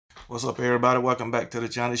What's up, everybody? Welcome back to the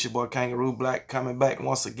channel. It's your boy Kangaroo Black coming back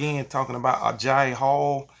once again talking about Agiye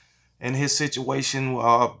Hall and his situation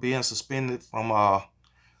being suspended from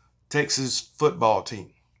Texas football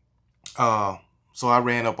team. So I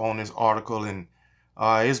ran up on this article and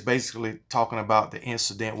it's basically talking about the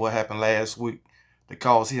incident, what happened last week that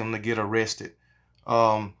caused him to get arrested.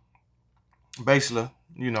 Basically,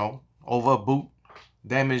 over a boot,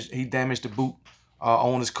 he damaged the boot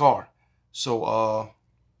on his car. So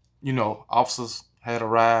officers had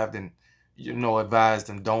arrived and, advised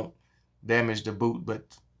him don't damage the boot, but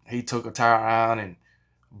he took a tire iron and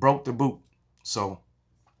broke the boot. So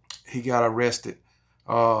he got arrested.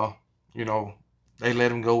 They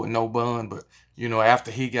let him go with no bond, but,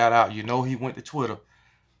 after he got out, he went to Twitter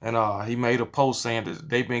and he made a post saying that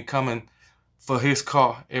they've been coming for his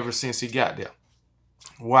car ever since he got there.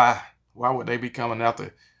 Why? Why would they be coming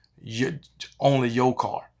after only your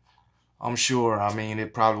car? I'm sure,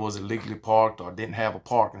 it probably was illegally parked or didn't have a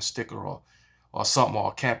parking sticker or something,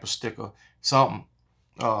 or a camper sticker, something,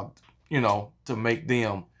 to make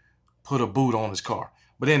them put a boot on his car.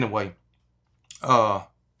 But anyway,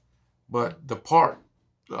 but the part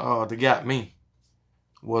that got me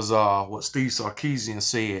was what Steve Sarkisian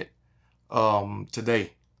said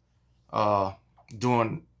today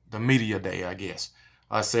during the media day, I guess.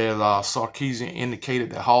 I said Sarkisian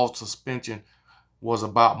indicated that Hall's suspension was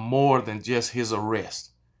about more than just his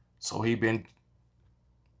arrest. So he been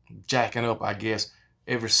jacking up, I guess,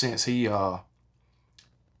 ever since he got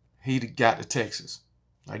to Texas,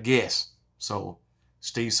 I guess. So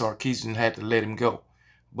Steve Sarkisian had to let him go.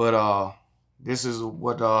 But this is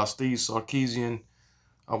what Steve Sarkisian,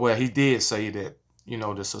 well, he did say that,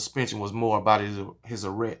 the suspension was more about his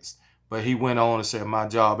arrest. But he went on and said, my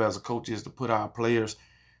job as a coach is to put our players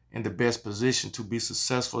in the best position to be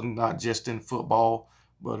successful, not just in football,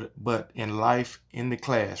 but in life, in the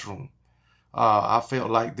classroom. I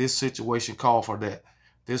felt like this situation called for that.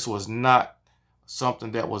 This was not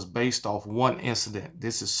something that was based off one incident.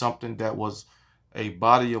 This is something that was a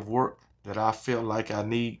body of work that I felt like I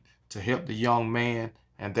need to help the young man,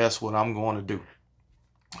 and that's what I'm going to do.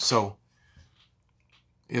 So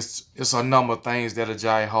it's a number of things that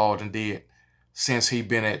Agiye Hall did since he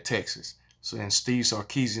been at Texas. So, and Steve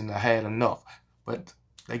Sarkisian had enough, but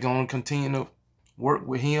they're going to continue to work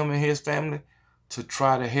with him and his family to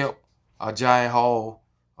try to help Agiye Hall.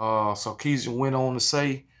 Sarkisian went on to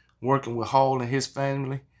say, working with Hall and his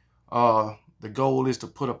family, the goal is to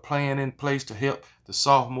put a plan in place to help the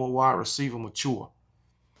sophomore wide receiver mature.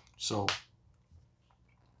 So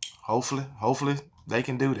hopefully they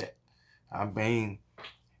can do that.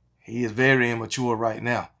 He is very immature right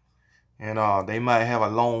now, and they might have a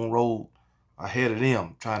long road ahead of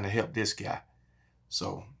them trying to help this guy.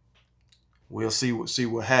 So we'll see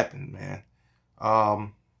what happens, man.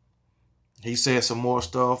 He said some more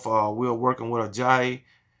stuff. We're working with Agiye.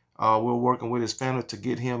 We're working with his family to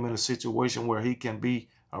get him in a situation where he can be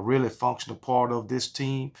a really functional part of this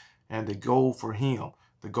team. And the goal for him,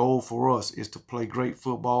 the goal for us, is to play great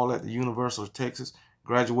football at the University of Texas,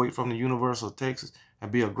 graduate from the University of Texas,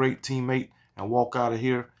 and be a great teammate and walk out of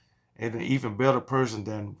here an even better person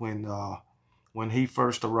than when he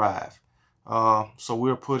first arrived. So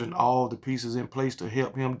we're putting all the pieces in place to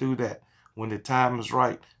help him do that. When the time is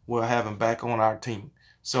right, we'll have him back on our team.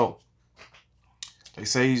 So they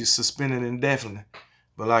say he's suspended indefinitely,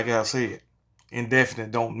 but like I said,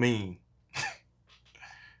 indefinite don't mean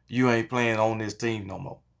you ain't playing on this team no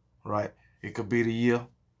more, right? It could be the year.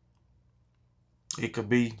 It could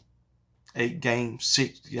be 8 games,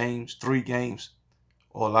 6 games, 3 games,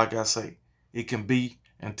 or like I say, it can be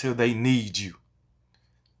until they need you.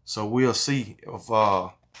 So we'll see if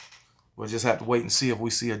we'll just have to wait and see if we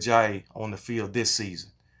see Agiye on the field this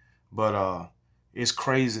season. But it's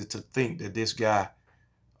crazy to think that this guy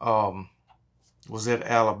was at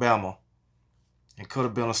Alabama and could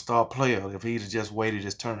have been a star player if he'd have just waited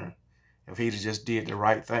his turn, if he'd have just did the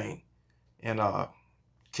right thing and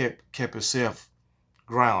kept himself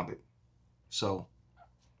grounded. So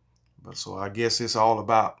I guess it's all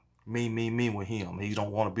about me with him. He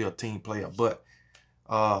don't want to be a team player, but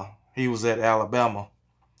he was at Alabama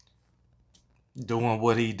doing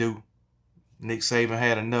what he do. Nick Saban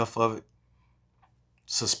had enough of it.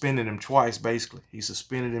 Suspended him twice, basically. He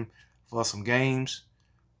suspended him for some games,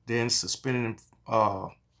 then suspended him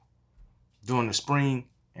during the spring,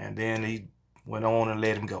 and then he went on and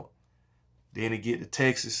let him go. Then he get to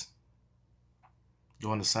Texas,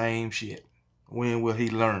 doing the same shit. When will he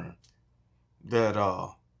learn that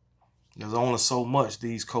there's only so much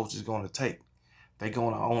these coaches going to take? They're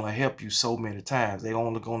going to only help you so many times. They're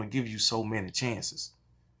only going to give you so many chances.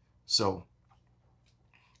 So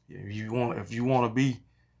If you want to be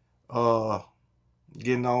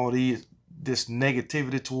getting all this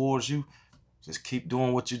negativity towards you, just keep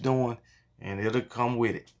doing what you're doing, and it'll come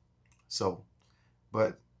with it. So,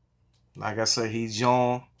 but like I say, he's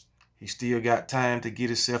young. He still got time to get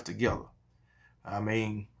himself together. I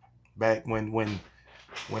mean, back when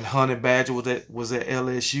Honey Badger was at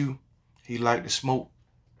LSU, he liked to smoke.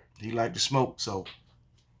 He liked to smoke, so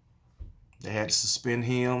they had to suspend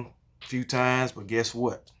him a few times. But guess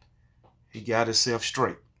what? He got himself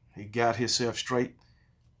straight. He got himself straight.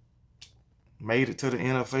 Made it to the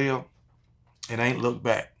NFL and ain't looked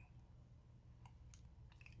back.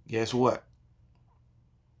 Guess what?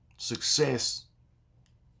 Success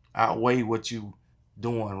outweigh what you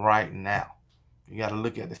doing right now. You got to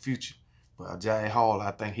look at the future. But Agiye Hall,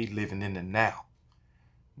 I think he's living in the now.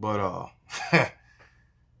 But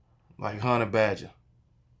like Honey Badger,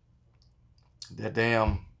 that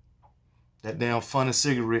damn funny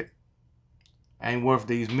cigarette ain't worth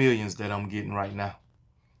these millions that I'm getting right now.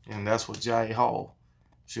 And that's what Agiye Hall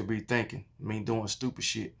should be thinking. Me doing stupid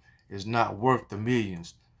shit is not worth the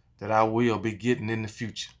millions that I will be getting in the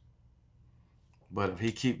future. But if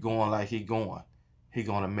he keep going like he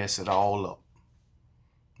gonna mess it all up.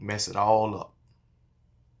 Mess it all up.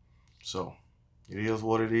 So, it is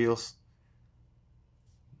what it is.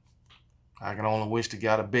 I can only wish the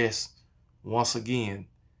guy the best once again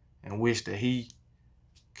and wish that he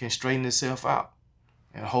can straighten himself out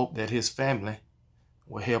and hope that his family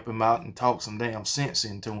will help him out and talk some damn sense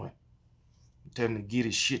into him. Tell him to get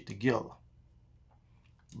his shit together.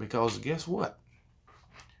 Because guess what?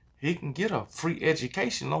 He can get a free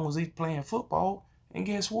education as long as he's playing football. And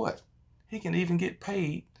guess what? He can even get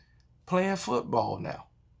paid playing football now.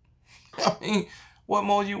 I mean, what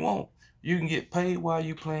more you want? You can get paid while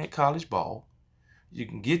you playing college ball. You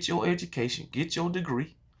can get your education, get your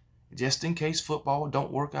degree, just in case football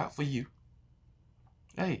don't work out for you.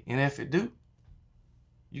 Hey, and if it do,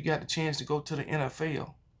 you got the chance to go to the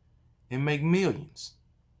NFL and make millions.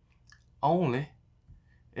 Only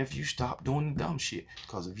if you stop doing the dumb shit.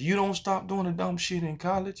 Because if you don't stop doing the dumb shit in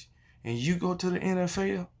college and you go to the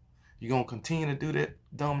NFL, you're going to continue to do that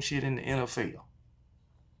dumb shit in the NFL.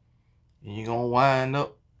 And you're going to wind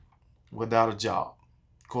up without a job.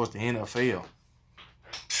 Of course, the NFL,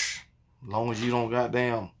 as long as you don't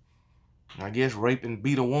goddamn, I guess, rape and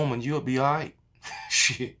beat a woman, you'll be all right.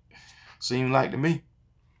 Shit. Seems like to me.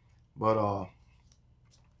 But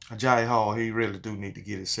Agiye Hall, he really do need to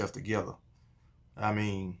get himself together. I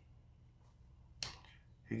mean,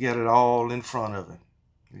 he got it all in front of him.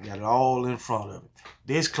 He got it all in front of him.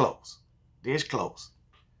 This close. This close.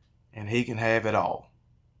 And he can have it all.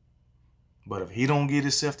 But if he don't get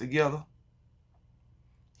himself together,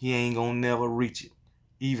 he ain't gonna never reach it.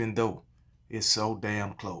 Even though it's so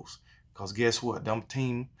damn close. Because guess what? Them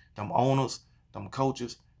owners, them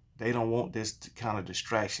coaches, they don't want this kind of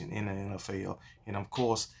distraction in the NFL. And of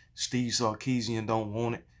course, Steve Sarkisian don't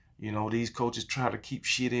want it. You know, these coaches try to keep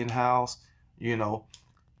shit in-house, you know,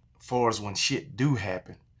 far as when shit do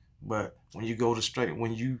happen. But when you go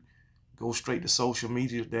straight to social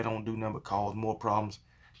media, they don't do nothing but cause more problems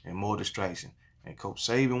and more distraction. And Coach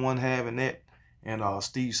Saban wasn't having that. And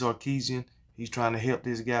Steve Sarkisian, he's trying to help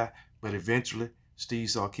this guy. But eventually, Steve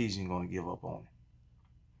Sarkisian going to give up on him.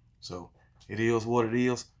 So, it is what it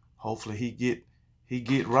is. Hopefully, he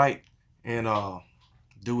get right and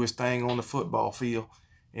do his thing on the football field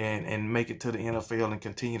and make it to the NFL and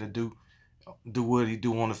continue to do what he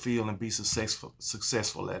do on the field and be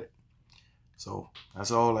successful at it. So,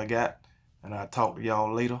 that's all I got. And I'll talk to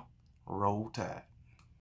y'all later. Roll Tide.